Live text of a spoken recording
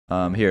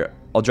Here,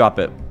 I'll drop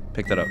it.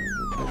 Pick that up.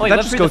 Wait,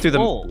 that just go through the.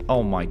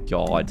 Oh my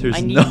god,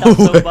 there's no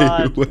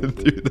way it went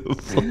through the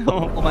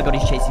floor. Oh my god,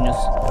 he's chasing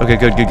us. Okay,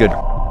 good.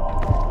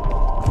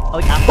 Oh,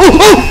 he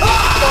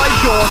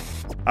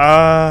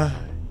can't.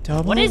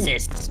 Double? What is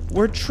this?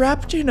 We're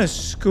trapped in a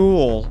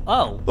school.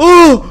 Oh.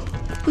 Oh!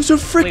 There's a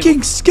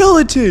freaking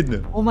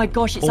skeleton! Oh my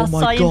gosh, it's our Oh my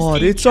science god,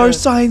 teacher. it's our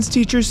science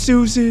teacher,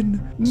 Susan.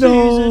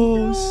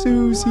 No,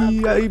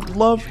 Susie, I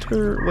loved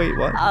her. Wait,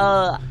 what?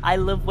 I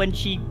love when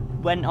she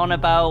went on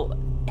about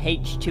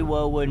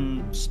H2O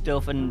and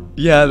stuff and...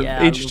 Yeah,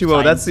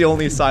 H2O, that's the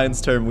only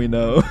science term we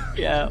know.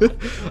 Yeah.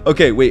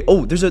 Okay, wait.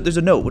 Oh, there's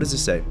a note. What does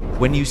this say?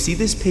 When you see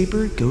this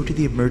paper, go to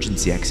the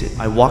emergency exit.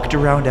 I walked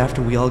around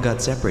after we all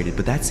got separated,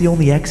 but that's the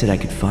only exit I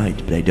could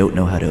find, but I don't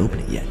know how to open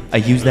it yet. I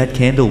used that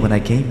candle when I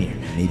came here.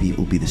 Maybe it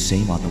will be the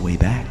same on the way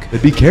back.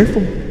 But be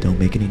careful. Don't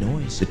make any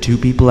noise. The two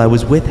people I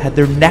was with had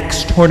their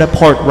necks torn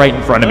apart right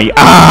in front of me.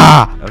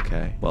 Ah!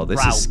 Okay. Well,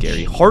 this is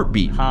scary.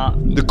 Heartbeat.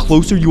 The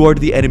closer you are to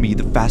the enemy,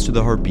 the faster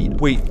the heartbeat.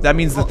 Wait, that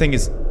means the thing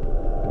is...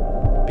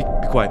 Be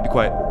quiet. Be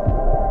quiet.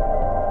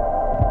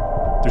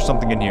 There's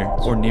something in here.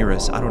 Or near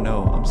us. I don't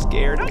know. I'm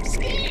scared.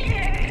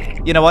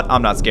 You know what?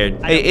 I'm not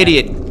scared. Hey,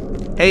 idiot.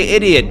 Hey,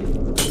 idiot.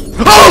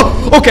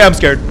 Oh! Okay, I'm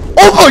scared.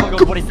 Oh my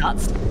god. What is that?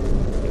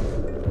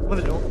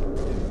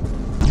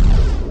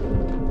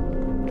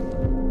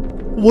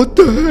 What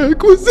the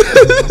heck was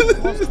that?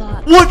 What's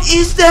that? What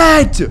is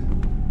that?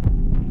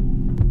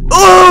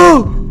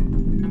 Oh!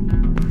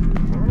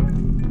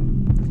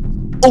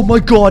 Oh my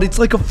god, it's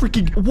like a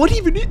freaking... What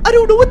even? I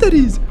don't know what that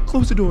is.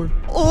 Close the door.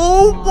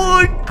 Oh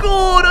my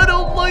god, I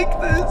don't like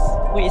this.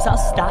 Wait, is that a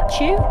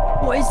statue?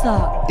 What is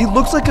that? It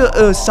looks like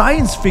a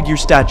science figure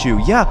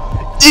statue. Yeah.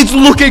 It's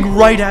looking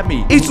right at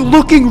me. It's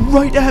looking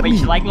right at me.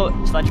 Wait, shall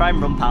I try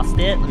and run past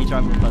it? Let me try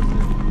and run past it.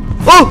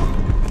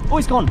 Oh! Oh,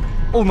 it's gone.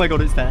 Oh my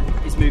god, it's there.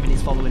 It's moving,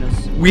 it's following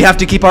us. We have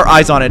to keep our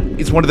eyes on it.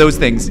 It's one of those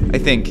things, I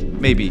think.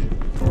 Maybe.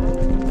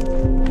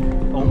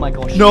 Oh my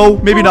gosh. No,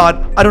 maybe not.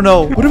 I don't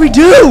know. What do we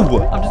do?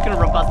 I'm just gonna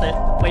run past it.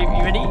 Wait,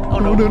 you ready? Oh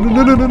no.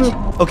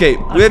 No. Okay,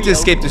 we have to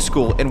escape the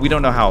school, and we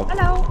don't know how.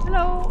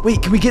 Hello.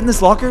 Wait, can we get in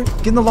this locker?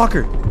 Get in the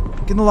locker.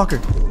 Get in the locker.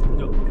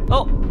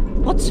 Oh,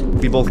 what?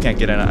 We both can't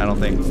get in it, I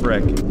don't think.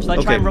 Frick. Shall I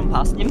try and run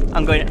past him?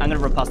 I'm gonna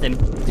run past him.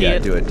 Yeah,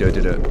 do it.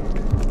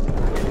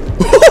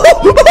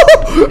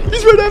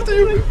 He's right after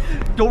you.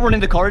 Don't run in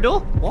the corridor.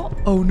 What?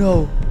 Oh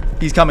no.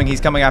 He's coming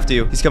after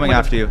you. He's coming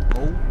after you.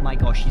 Oh my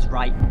gosh, he's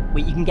right.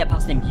 Wait, you can get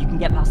past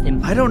him.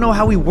 I don't know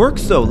how he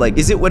works though. Like,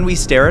 is it when we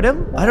stare at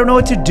him? I don't know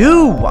what to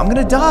do. I'm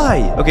gonna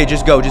die. Okay,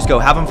 just go.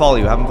 Have him follow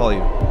you. Oh!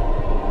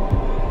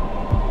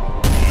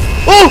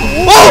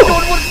 Oh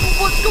god,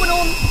 what's going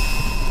on?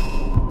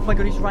 Oh my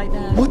god, he's right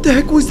there. What the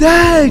heck was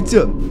that?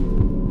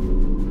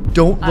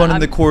 Don't run in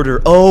the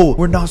corridor. Oh,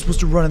 we're not supposed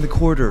to run in the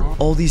corridor.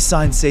 All these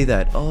signs say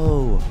that.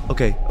 Oh,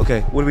 okay.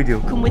 What do we do?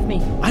 Come with me.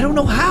 I don't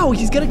know how.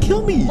 He's gonna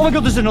kill me. Oh my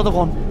god, there's another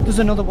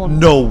one.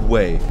 No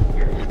way.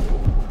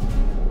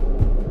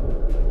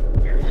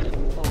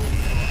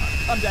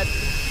 I'm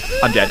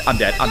dead.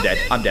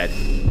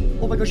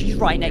 Oh my gosh, he's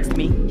right next to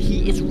me.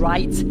 He is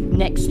right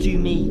next to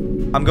me.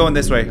 I'm going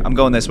this way. Oh,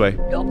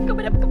 I'm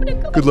coming up.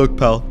 Good luck,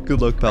 pal.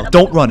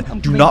 Don't run.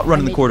 Do not run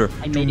in the corridor.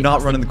 Do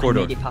not run in the corridor.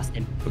 I made it past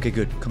him. Okay,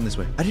 good. Come this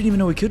way. I didn't even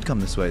know we could come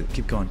this way.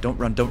 Keep going. Don't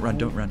run.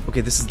 Okay,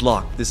 this is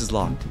locked.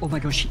 Oh my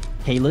gosh.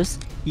 Caylus,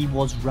 he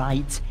was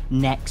right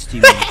next to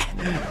me.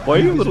 Why are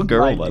you a little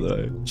girl, by the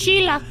way?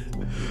 Sheila.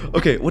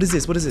 Okay, what is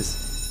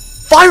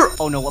this? Fire!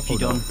 Oh no, what have you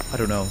done?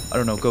 No. I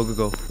don't know. Go.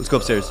 Let's go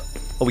upstairs.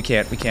 Oh, we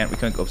can't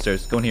go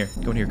upstairs. Go in here.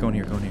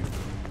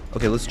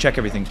 Okay, let's check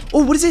everything.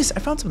 Oh, what is this? I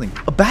found something.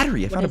 A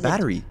battery. I found a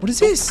battery. What is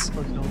this?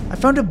 I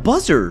found a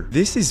buzzer.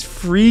 This is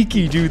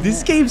freaky, dude.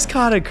 This game's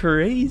kind of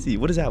crazy.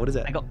 What is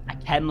that? I got a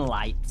chem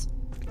light.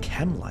 A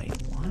chem light?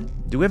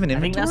 What? Do we have an inventory?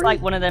 I think that's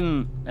like one of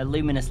them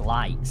luminous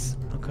lights.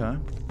 Okay.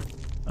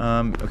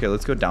 Okay,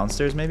 let's go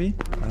downstairs maybe.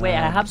 Wait,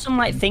 I have some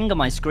like thing on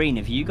my screen.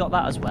 Have you got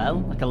that as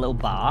well? Like a little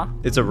bar?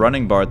 It's a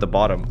running bar at the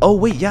bottom. Oh,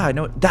 wait, yeah, I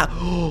know that.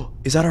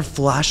 Is that our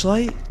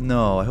flashlight?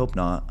 No, I hope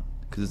not.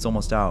 Because it's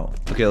almost out.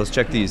 Okay, let's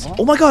check these.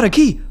 Oh my god, a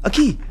key! I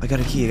got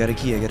a key.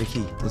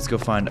 Let's go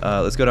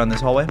down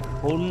this hallway.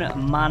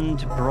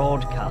 Unmanned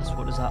broadcast.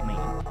 What does that mean?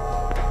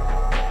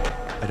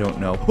 I don't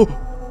know.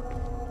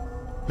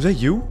 Was that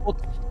you?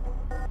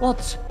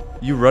 What?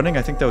 You running?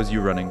 I think that was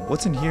you running.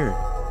 What's in here?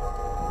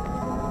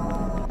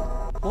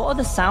 What are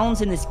the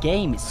sounds in this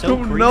game? It's so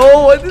creepy.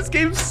 No, this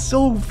game's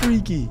so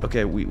freaky.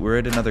 Okay, we're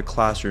at another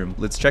classroom.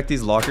 Let's check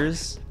these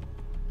lockers.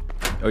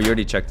 Oh, you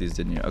already checked these,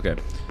 didn't you? Okay.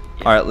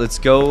 All right, let's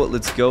go.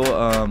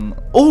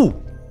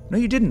 Oh, no,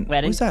 you didn't. Wait,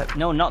 what was that?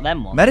 No, not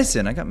them ones.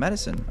 Medicine. I got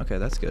medicine. Okay,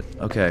 that's good.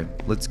 Okay,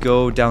 let's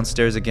go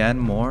downstairs again.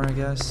 More, I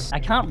guess. I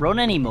can't run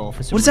anymore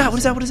for some reason.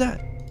 What is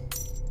that?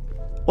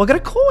 Well, I got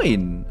a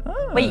coin.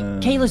 Wait,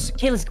 Caylus,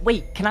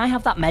 wait, can I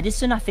have that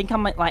medicine? I think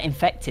I'm like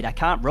infected. I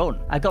can't run.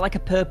 I got like a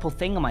purple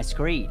thing on my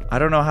screen. I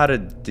don't know how to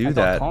do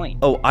that. Coin.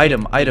 Oh,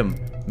 item,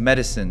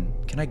 medicine.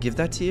 Can I give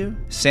that to you?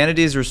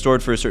 Sanity is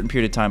restored for a certain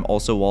period of time,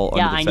 also while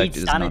under the effect. Yeah, I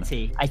need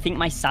sanity. I think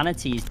my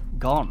sanity is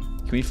gone.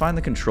 Can we find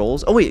the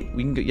controls? Oh wait,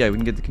 we can get, yeah, we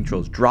can get the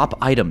controls. Drop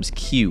items,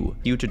 Q.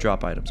 Q to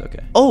drop items,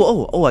 okay.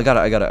 Oh, I got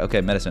it.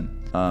 Okay,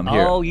 medicine.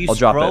 Here, Oh, you I'll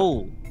drop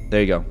scroll. it.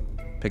 There you go.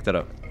 Pick that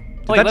up.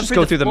 Did Oh, that it went just through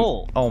go the through the...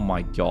 floor. Oh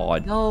my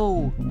god.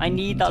 No, I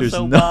need that There's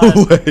so no bad.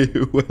 way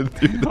it went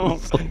through the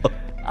floor.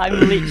 I'm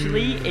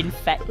literally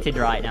infected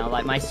right now.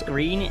 Like my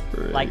screen,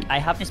 like I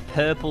have this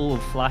purple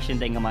flashing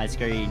thing on my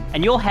screen,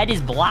 and your head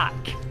is black.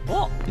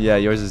 What? Yeah,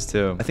 yours is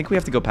too. I think we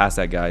have to go past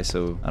that guy,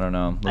 so I don't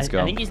know. Let's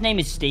go. I think his name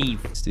is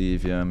Steve.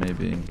 Steve, yeah,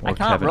 maybe. Or I can't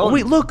Kevin. run. Oh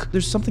wait, look,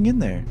 there's something in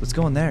there. Let's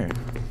go in there.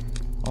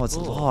 Oh, it's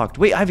locked.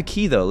 Wait, I have a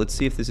key though. Let's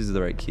see if this is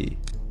the right key.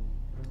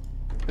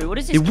 Wait, what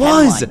is this? It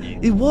was. chem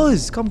light do? It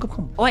was. Come.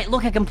 Oh wait,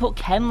 look, I can put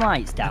chem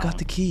lights down. I got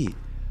the key.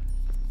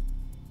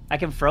 I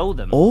can throw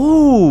them.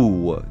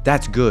 Oh,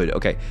 that's good.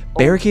 Okay,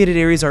 barricaded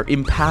areas are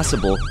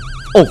impassable.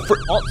 Oh,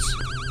 What?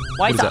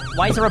 Why is that?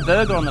 Why is there a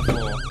burger on the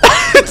floor?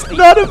 it's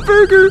not a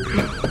burger.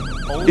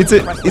 Oh,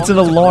 It's an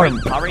alarm.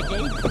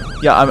 Barricade?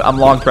 Yeah, I'm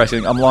long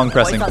pressing. I'm long What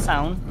pressing. is that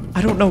sound?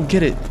 I don't know.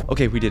 Get it.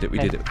 Okay, we did it. We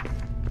did it.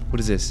 What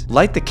is this?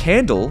 Light the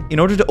candle. In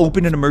order to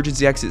open an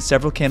emergency exit,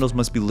 several candles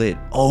must be lit.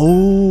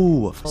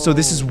 Oh. So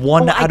this is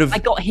one out of... I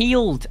got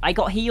healed. I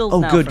got healed. Oh,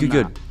 now good. from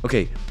that.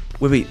 Okay.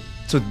 Wait.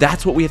 So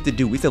that's what we have to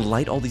do. We have to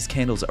light all these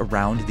candles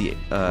around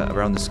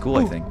the school,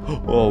 I think.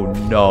 Oh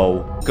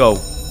no. Go.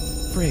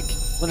 Frick.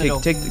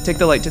 Take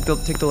the light. Take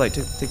the light.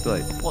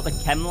 What,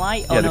 the chem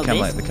light? Yeah, Oh, the no, chem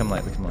this? light. The chem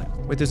light.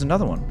 Wait, there's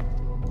another one.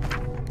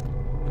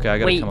 Okay, I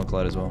got a chemical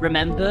light as well.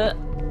 Remember?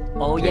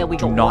 Oh Okay, yeah, we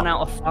do got not- 1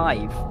 out of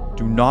 5.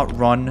 Do not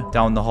run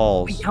down the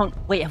halls. We can't.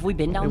 Wait, have we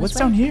been down Wait, this what's way?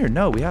 down here?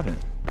 No, we haven't.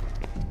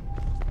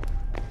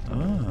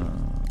 Oh,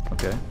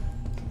 okay.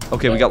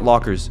 Okay, we got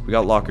lockers.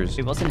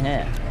 It wasn't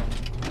here.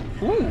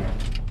 Ooh.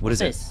 What is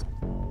this? it?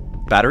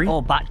 Battery?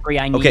 Oh, battery.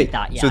 I need Okay,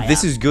 that. Yeah, so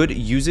this yeah. is good.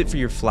 Use it for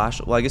your flash.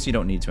 Well, I guess you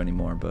don't need to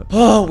anymore, but...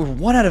 Oh, we're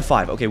 1 out of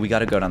 5. Okay, we got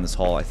to go down this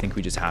hall. I think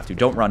we just have to.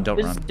 Don't run.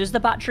 Does the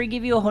battery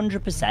give you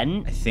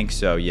 100%? I think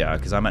so, yeah,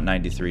 because I'm at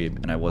 93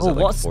 and I was at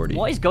like 40.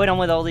 What is going on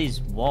with all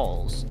these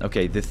walls?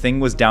 Okay, the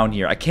thing was down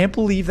here. I can't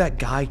believe that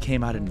guy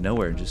came out of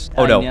nowhere and just...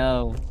 Oh, no. I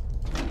know.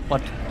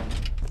 What?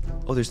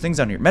 Oh, there's things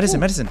down here.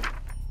 Medicine.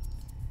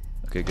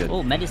 Okay, good.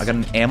 Oh, medicine. I got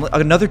an amulet.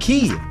 Another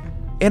key.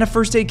 And a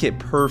first aid kit.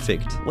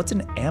 Perfect. What's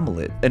an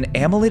amulet? An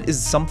amulet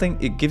is something,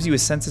 it gives you a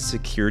sense of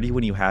security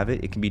when you have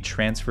it. It can be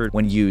transferred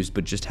when used,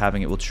 but just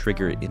having it will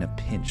trigger it in a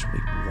pinch.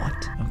 Wait,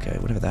 what? Okay,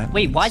 whatever that means.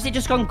 Wait, why has it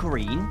just gone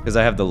green? Because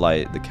I have the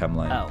light, the chem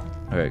light. Oh.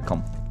 Okay,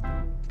 come.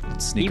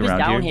 Let's sneak He was around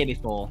down here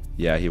before.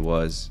 Yeah, he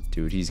was.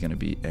 Dude, he's gonna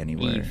be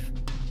anywhere. Eve.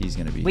 He's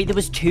gonna be... Wait, there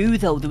was 2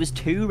 though. There was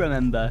 2,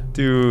 remember?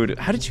 Dude,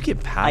 how did you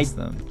get past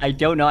them? I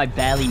don't know. I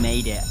barely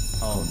made it.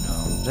 Oh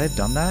no. Did I have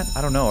done that?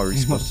 I don't know. Are we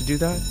supposed to do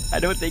that? I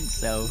don't think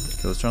so.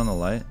 Okay, let's turn on the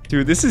light.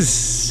 Dude, this is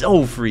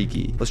so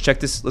freaky. Let's check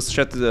this. Let's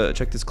check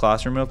this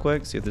classroom real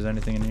quick. See if there's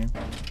anything in here.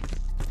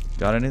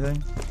 Got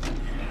anything?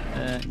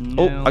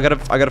 No. Oh, I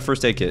got a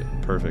first aid kit.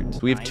 Perfect. So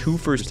we have 2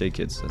 first aid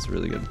kits. That's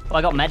really good. Oh,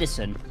 I got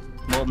medicine.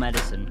 More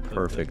medicine.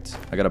 Perfect.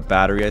 I got a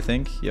battery, I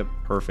think. Yep,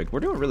 perfect. We're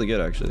doing really good,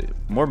 actually.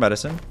 More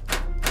medicine.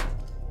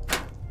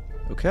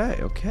 Okay.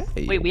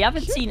 Wait, we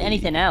haven't seen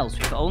anything else.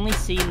 We've only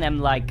seen them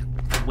like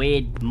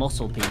weird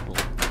muscle people.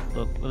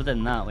 But other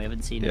than that, we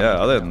haven't seen. Yeah,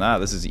 other than that,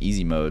 this is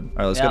easy mode. All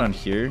right, let's Yeah. get on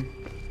here.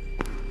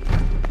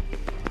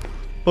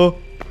 Oh,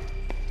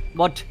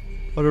 What?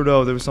 I don't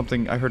know. There was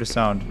something. I heard a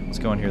sound. Let's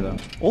go in here, though.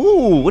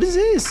 Oh, what is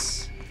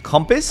this?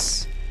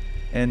 Compass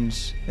and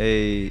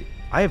a...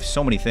 I have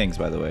so many things,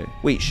 by the way.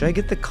 Wait, should I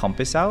get the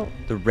compass out?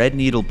 The red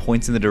needle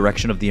points in the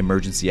direction of the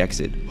emergency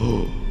exit.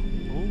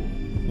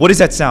 What is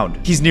that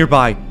sound? He's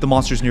nearby. The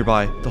monster's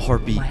nearby. The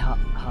heartbeat. My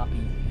heartbeat.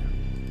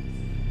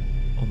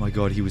 Oh my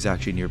god, he was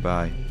actually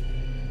nearby.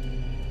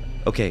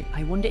 Okay,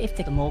 I wonder if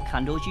the more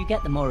candles you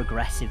get, the more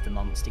aggressive the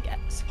monster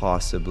gets.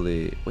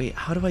 possibly. Wait,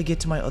 how do I get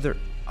to my other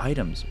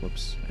items?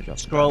 Whoops, I dropped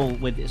it. Scroll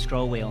with the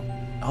scroll wheel.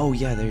 Oh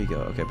yeah, there you go.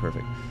 Okay,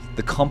 perfect.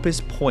 The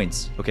compass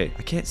points. Okay,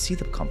 I can't see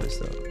the compass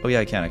though. Oh yeah,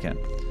 I can.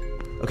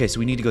 Okay, so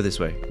we need to go this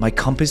way. My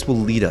compass will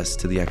lead us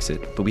to the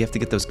exit, but we have to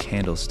get those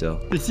candles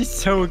still. This is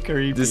so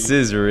creepy. This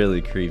is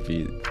really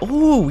creepy.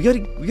 Oh, we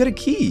got a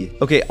key.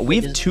 Okay, we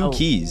have 2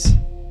 keys.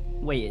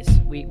 Wait,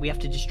 we have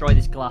to destroy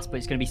this glass, but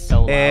it's gonna be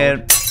so loud.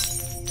 And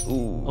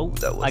ooh, Oh,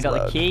 that was I got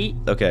loud. the key.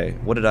 Okay,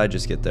 what did I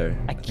just get there?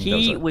 A I think that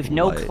key was with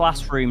no light.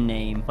 classroom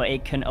name, but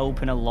it can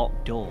open a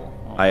locked door.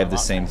 Oh, I have the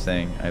that's same nice.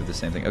 thing.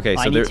 Okay,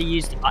 I so need there. to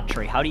use the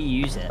battery. How do you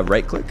use it? A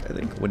right click, I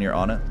think, when you're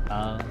on it.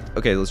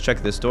 Okay, let's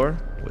check this door.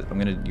 I'm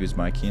gonna use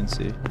my key and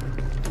see.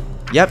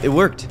 Yep, it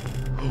worked.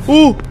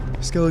 Oh,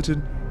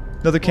 skeleton.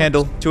 Another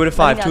candle. 2 out of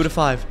 5. 2 out of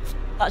 5.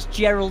 That's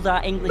Gerald,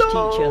 our English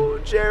teacher.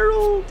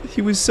 Gerald.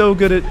 He was so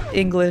good at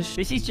English.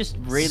 This is just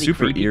really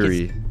Super creepy 'cause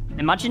eerie.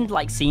 Imagine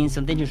like seeing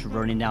something just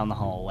running down the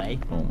hallway.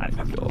 Oh my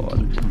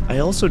god. I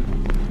also.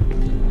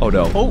 Oh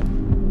no. Oh,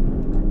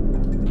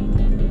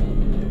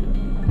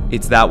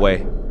 It's that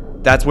way.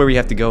 That's where we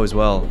have to go as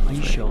well. are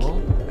you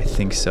sure? I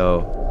think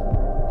so.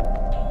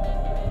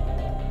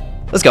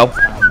 Let's go.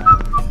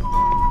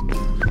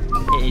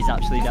 It is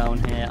actually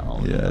down here. Oh,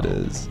 Yeah, it no.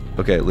 is.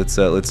 Okay, let's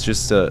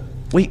just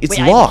Wait, it's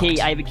Wait, locked.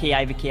 I have a key. I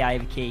have a key. I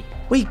have a key.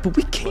 Wait, but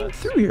we came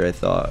through here, I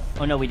thought.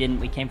 Oh no, we didn't.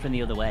 We came from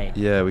the other way.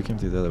 Yeah, we came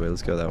through the other way.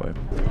 Let's go that way.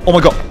 Oh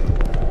my god.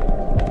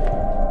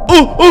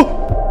 Oh,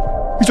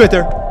 oh! He's right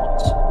there.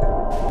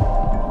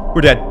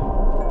 We're dead.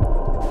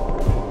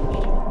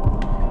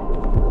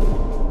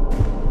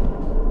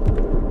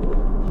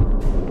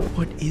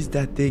 What is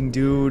that thing,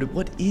 dude?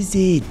 What is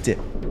it?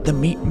 The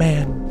meat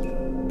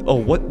man. Oh,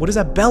 what is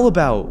that bell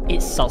about?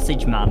 It's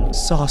Sausage Man.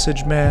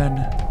 Sausage man.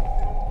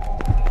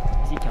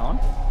 Is he gone?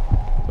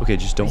 Okay,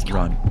 just don't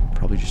run.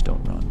 Probably just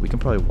don't run. We can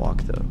probably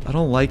walk though. I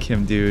don't like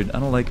him, dude. I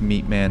don't like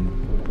meat man.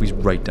 He's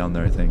right down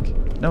there, I think.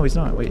 No, he's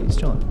not. Wait, he's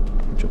chilling.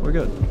 We're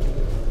good.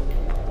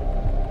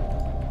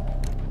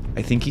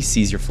 I think he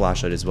sees your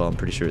flashlight as well. I'm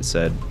pretty sure it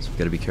said. So we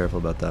gotta be careful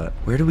about that.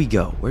 Where do we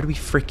go? Where do we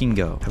freaking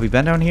go? Have we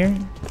been down here?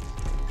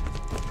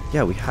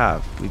 Yeah, we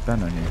have. We've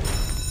been down here.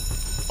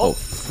 Oh,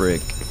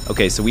 frick.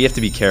 Okay, so we have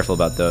to be careful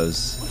about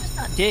those. What does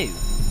that do?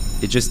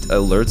 It just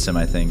alerts him,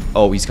 I think.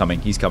 Oh, he's coming.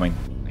 He's coming.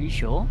 Are you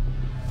sure?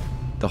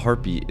 The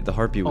harpy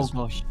was... Oh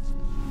gosh.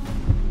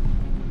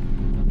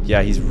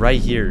 Yeah, he's right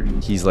here.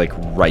 He's like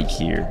right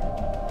here.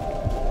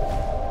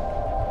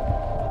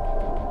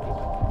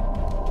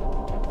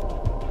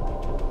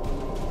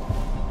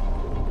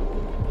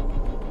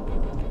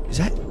 Is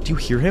that... Do you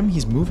hear him?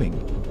 He's moving.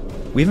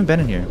 We haven't been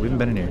in here. We haven't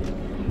been in here.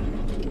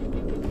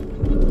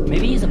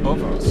 Maybe he's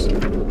above us.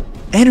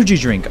 Energy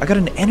drink. I got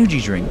an energy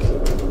drink.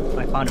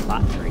 I found a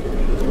battery.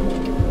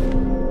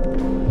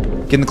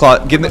 Get in the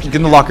closet. Get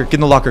in the locker. Get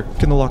in the locker.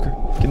 Get in the locker.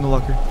 Get in the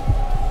locker.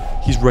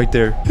 He's right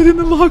there. Get in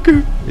the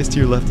locker. It's to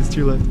your left. It's to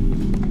your left. Can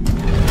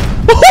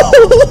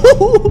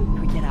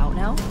we get out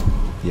now?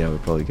 Yeah, we're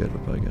probably good.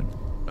 We're probably good.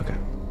 Okay.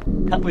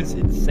 That was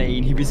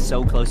insane. He was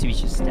so close. He was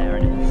just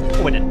staring at us.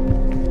 Oh, we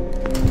didn't.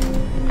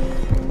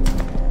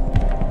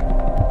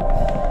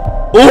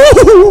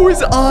 Oh,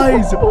 his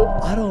eyes! Oh,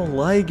 I don't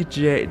like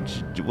Jay.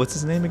 What's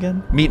his name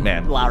again? Meat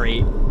Man.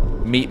 Larry.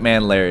 Meat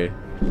Man Larry.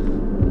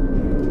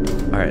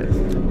 All right,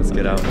 let's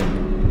get out.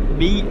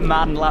 Meat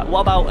Man.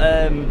 What about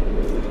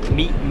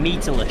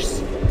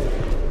meatless?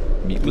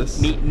 Meatless.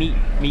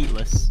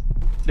 Meatless.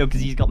 No,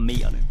 because he's got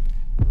meat on him.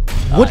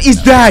 What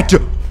is that?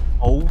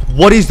 Oh.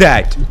 What is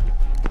that?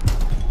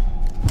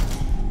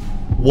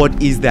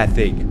 What is that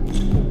thing?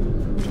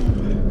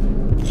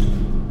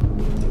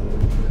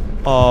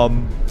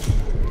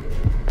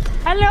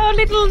 Hello,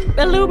 little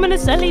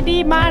luminous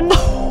LED man.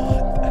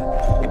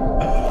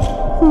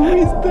 Who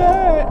is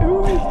that?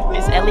 Who is that?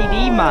 It's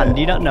LED man.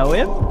 Do you not know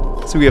him?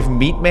 So we have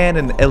Meat Man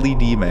and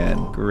LED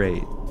Man.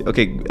 Great.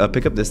 Okay,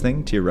 pick up this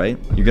thing to your right.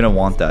 You're gonna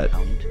want that.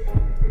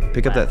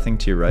 Pick up that thing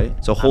to your right.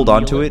 So hold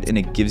on to it, and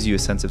it gives you a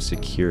sense of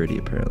security,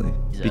 apparently.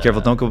 Be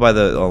careful. Don't go by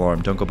the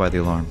alarm. Don't go by the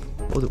alarm.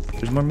 Oh,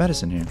 there's more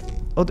medicine here.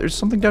 Oh, there's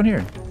something down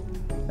here.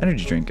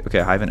 Energy drink.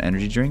 Okay, I have an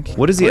energy drink.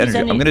 What is the energy?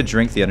 I'm gonna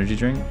drink the energy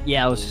drink.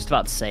 Yeah, I was just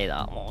about to say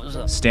that. What was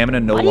it? Stamina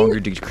no longer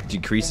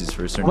decreases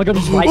for a certain. Oh my god,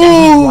 he's right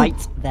there. He's right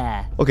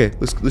there. Okay,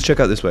 let's check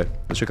out this way.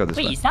 Let's check out this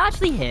way. Wait, is that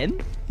actually him?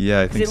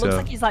 Yeah, I think It so. looks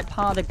like he's like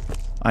part of the...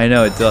 I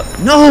know it does.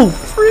 No!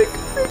 Frick!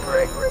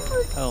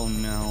 Oh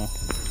no.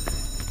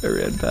 I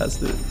ran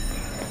past it.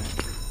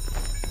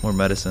 More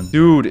medicine.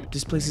 Dude,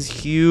 this place is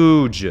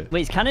huge.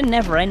 Wait, it's kind of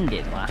never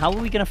ending. Like, how are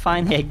we gonna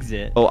find the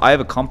exit? Oh, I have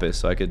a compass,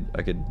 so I could.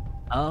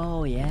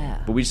 Oh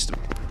yeah. But we just.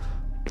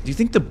 Do you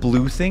think the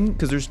blue thing?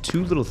 Because there's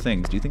two little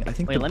things. Do you think? I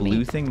think the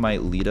blue thing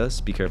might lead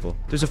us. Be careful.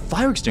 There's a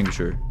fire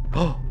extinguisher.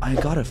 Oh, I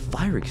got a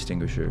fire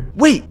extinguisher.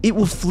 Wait, it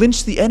will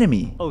flinch the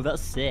enemy. Oh,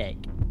 that's sick.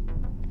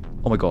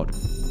 Oh my god.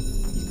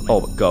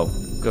 Oh, go.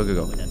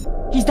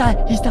 He's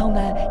there. He's down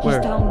there. Where?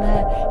 He's down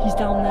there. He's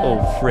down there.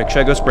 Oh frick! Should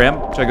I go spray him?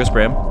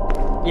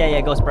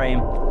 Yeah, go spray him.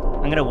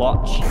 I'm gonna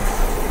watch.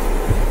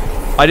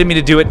 I didn't mean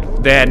to do it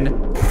then.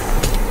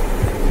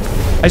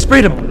 I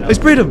sprayed him. I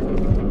sprayed him.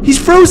 He's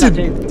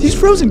frozen. He's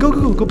frozen.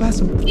 Go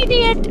past him.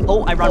 Idiot.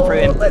 Oh, I ran through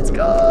him. Let's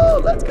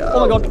go.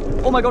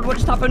 Oh my god, what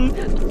just happened?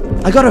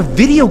 I got a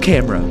video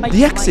camera.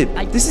 The exit.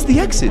 This is the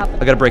exit.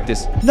 I gotta break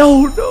this.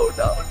 No, not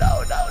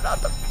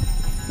the...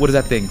 What is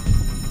that thing?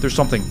 There's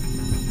something.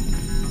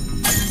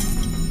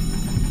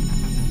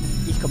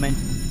 He's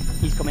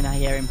coming, I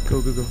hear him.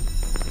 Go.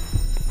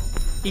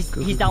 He's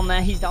down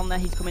there, he's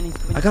coming.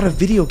 I got a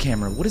video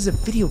camera. What does a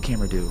video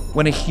camera do?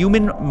 When a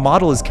human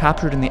model is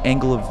captured in the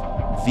angle of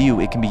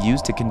view, it can be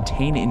used to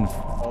contain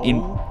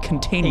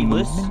contain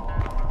movement.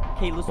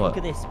 Caylus, look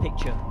at this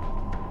picture.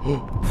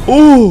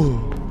 Oh!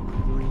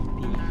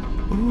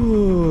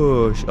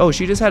 Ooh. Oh,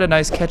 she just had a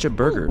nice ketchup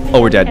burger.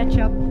 Oh, we're dead.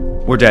 Ketchup.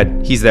 We're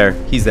dead. He's there.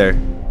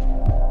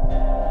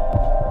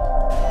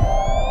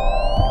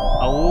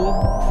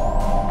 Oh.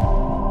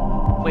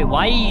 Wait,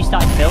 why are you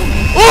starting filming?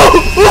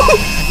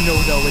 No,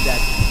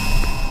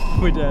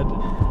 we're dead.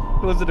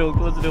 Close the door.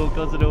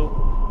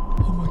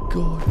 Oh my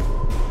god.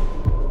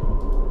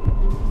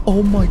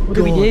 What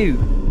do we do?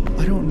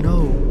 I don't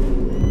know.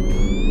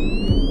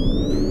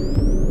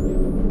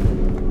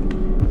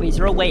 Wait, is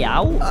there a way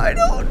out? I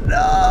don't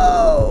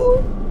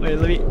know. Wait,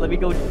 let me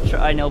go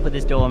try and open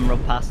this door and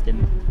run past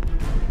him.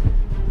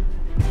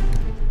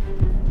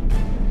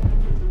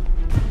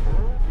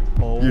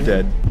 Oh You're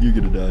dead. You're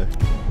gonna die.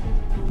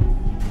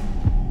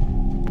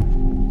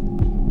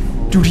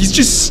 Dude, he's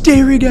just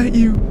staring at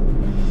you.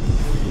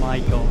 My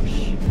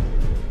gosh.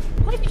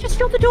 What if you just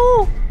shut the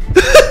door?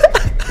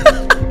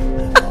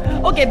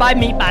 Okay, bye,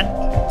 meat man.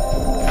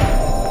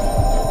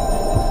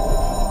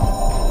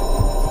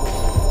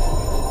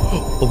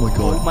 Oh my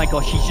god. Oh my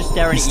gosh, he's just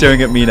staring He's at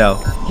staring at me now.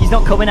 you. He's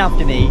not coming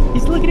after me.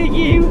 He's looking at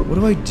you. What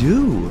do I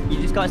do?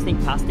 You just gotta sneak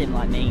past him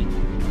like me.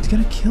 He's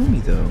gonna kill me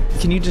though.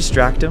 Can you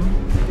distract him?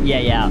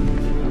 Yeah.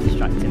 I'll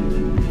distract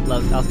him.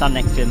 Look, I'll stand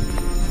next to him.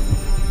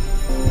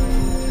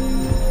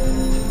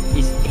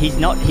 He's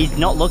not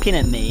looking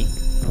at me.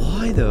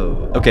 Why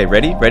though? Okay,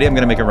 ready? Ready? I'm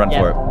gonna make a run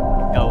for it.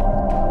 Go.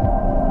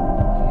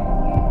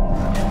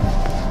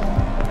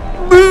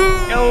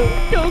 Go.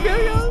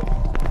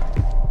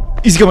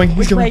 He's going. He's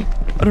Which going. way?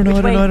 I don't know.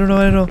 Which I don't know.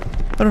 way? I don't know.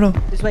 I don't know.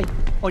 This way.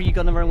 Oh, you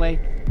gone the wrong way.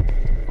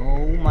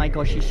 Oh my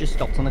gosh, he's just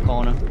stopped on the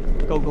corner.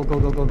 Go.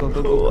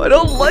 Oh, I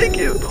don't like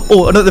you.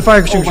 Oh, another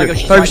fire extinguisher. gosh,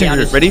 he's Fire right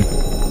behind extinguisher. us. Ready?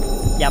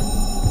 Yep.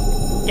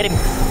 Get him.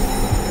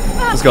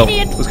 Let's go.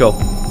 Idiot. Let's go.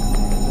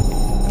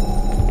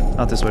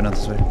 Not this way. Not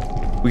this way.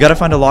 We gotta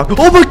find a lock.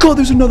 Oh my god,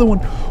 there's another one.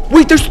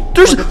 Wait, there's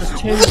there's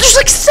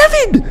like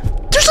 7.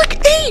 There's like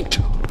 8.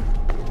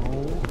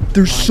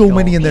 There's so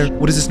many in there.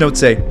 What does this note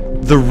say?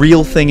 The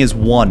real thing is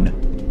 1.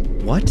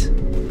 What?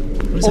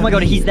 Oh my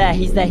god, he's there.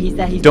 He's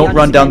Don't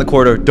run down the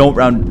corridor. Don't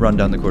run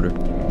down the corridor.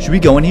 Should we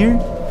go in here?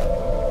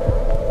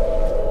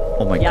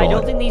 Oh my god. I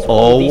don't think these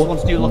oh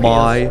ones do look at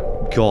my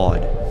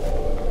god.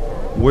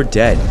 We're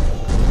dead.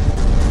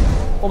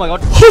 Oh my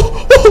god.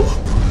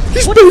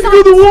 He's What banging is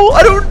on the wall.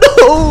 I don't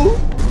know.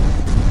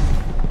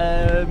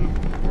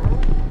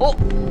 Oh.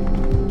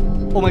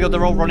 Oh my god,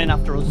 they're all running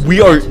after us.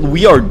 We are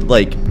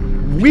like,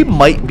 we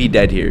might be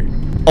dead here.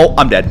 Oh,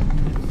 I'm dead.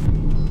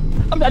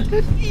 I'm dead.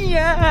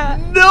 Yeah.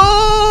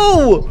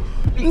 No!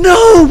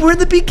 No, we're in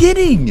the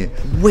beginning.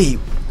 Wait,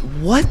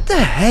 what the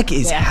heck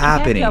is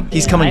happening?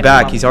 He's coming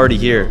back. He's already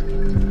here.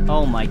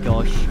 Oh my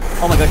gosh.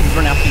 Oh my gosh, he's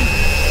running after you.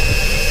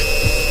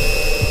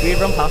 Can we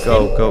run past him?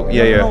 Go.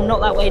 Yeah. No, not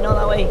that way, not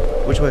that way.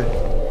 Which way?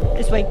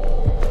 This way.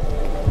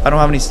 I don't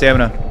have any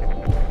stamina.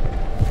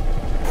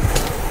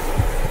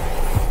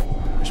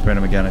 I sprayed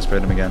him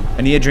again.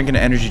 I need a drink and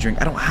an energy drink.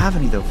 I don't have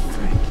any though.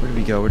 Frick. Where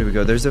do we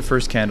go? There's the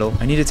first candle.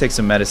 I need to take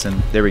some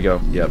medicine. There we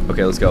go. Yep.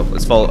 Okay, let's go.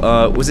 Let's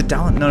follow. Was it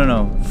down?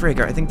 No. Frick,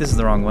 I think this is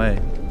the wrong way.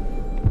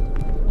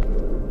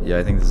 Yeah,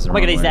 I think this is the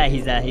wrong way. Oh my god,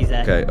 he's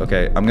there.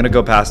 Okay. I'm gonna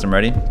go past him.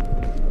 Ready?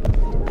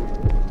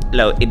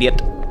 Hello, idiot.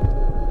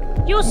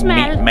 You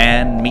smell. Meat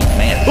man.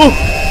 Oh!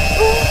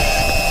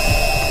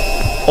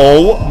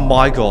 Oh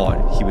my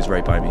god. He was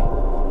right by me.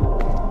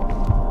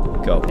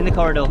 Go. In the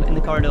corridor. No,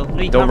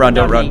 you Don't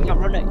can't run. You can't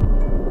run it.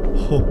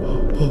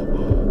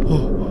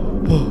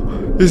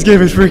 This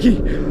game is freaky.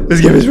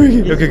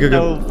 Okay, go.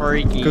 So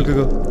freaky. Go.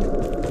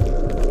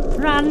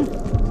 Run.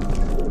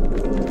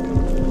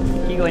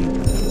 Keep going.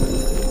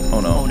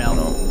 Oh no. Oh no.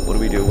 What do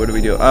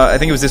we do? I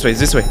think it was this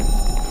way.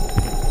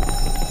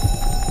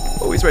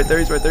 Oh, he's right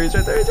there.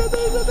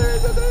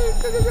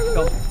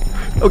 Go.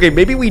 Okay,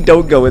 maybe we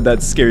don't go in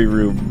that scary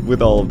room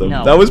with all of them.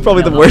 No, that was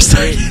probably the worst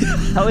idea.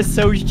 That was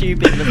so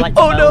stupid. There's like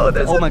Oh no, 12.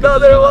 there's my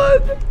another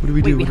God. one. What do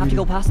we do? Wait, we have to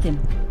go past him.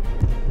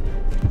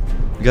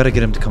 We gotta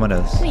get him to come at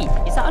us. Wait,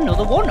 is that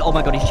another one? Oh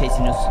my god, he's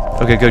chasing us.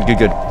 Okay, good.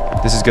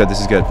 This is good.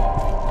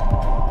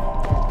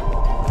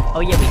 Oh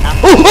yeah, we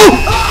have to. Oh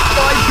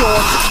my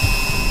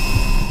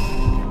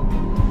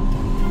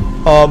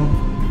god.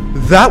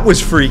 That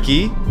was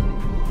freaky.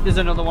 There's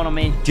another one on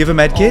me. Do you have a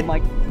med kit? Oh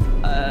my...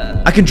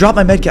 I can drop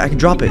my med kit. I can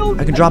drop it.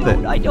 I can drop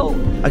it. I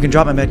don't. I can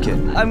drop my med kit.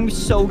 I'm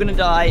so gonna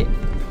die.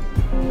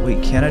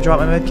 Wait, can I drop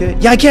my med kit?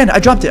 Yeah, I can. I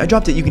dropped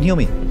it. You can heal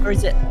me. Where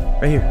is it?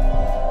 Right here.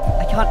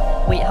 I can't.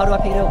 Wait, how do I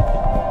pick it up?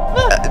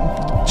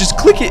 Just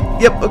click it.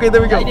 Yep. Okay,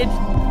 there we go. I did.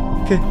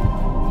 Okay.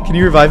 Can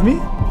you revive me?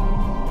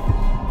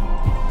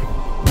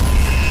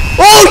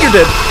 Oh, you're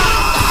dead.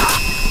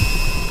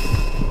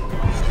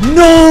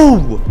 No!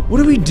 What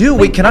do we do?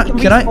 Wait, can I?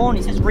 Respawn.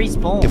 It says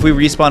respawn. If we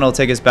respawn, it'll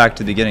take us back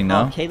to the beginning,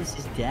 no? Oh, Caylus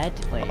is dead.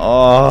 Wait.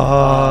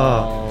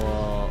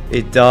 Oh.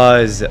 It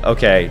does.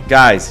 Okay,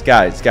 guys.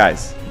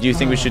 Do you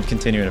think we should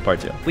continue in a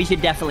part 2? We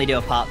should definitely do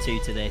a part 2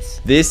 to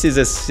this. This is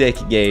a sick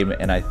game,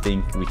 and I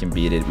think we can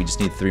beat it. We just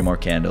need 3 more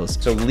candles.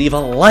 So leave a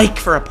like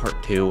for a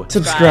part 2.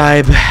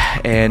 Subscribe,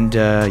 and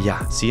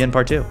yeah, see you in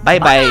part 2. Bye.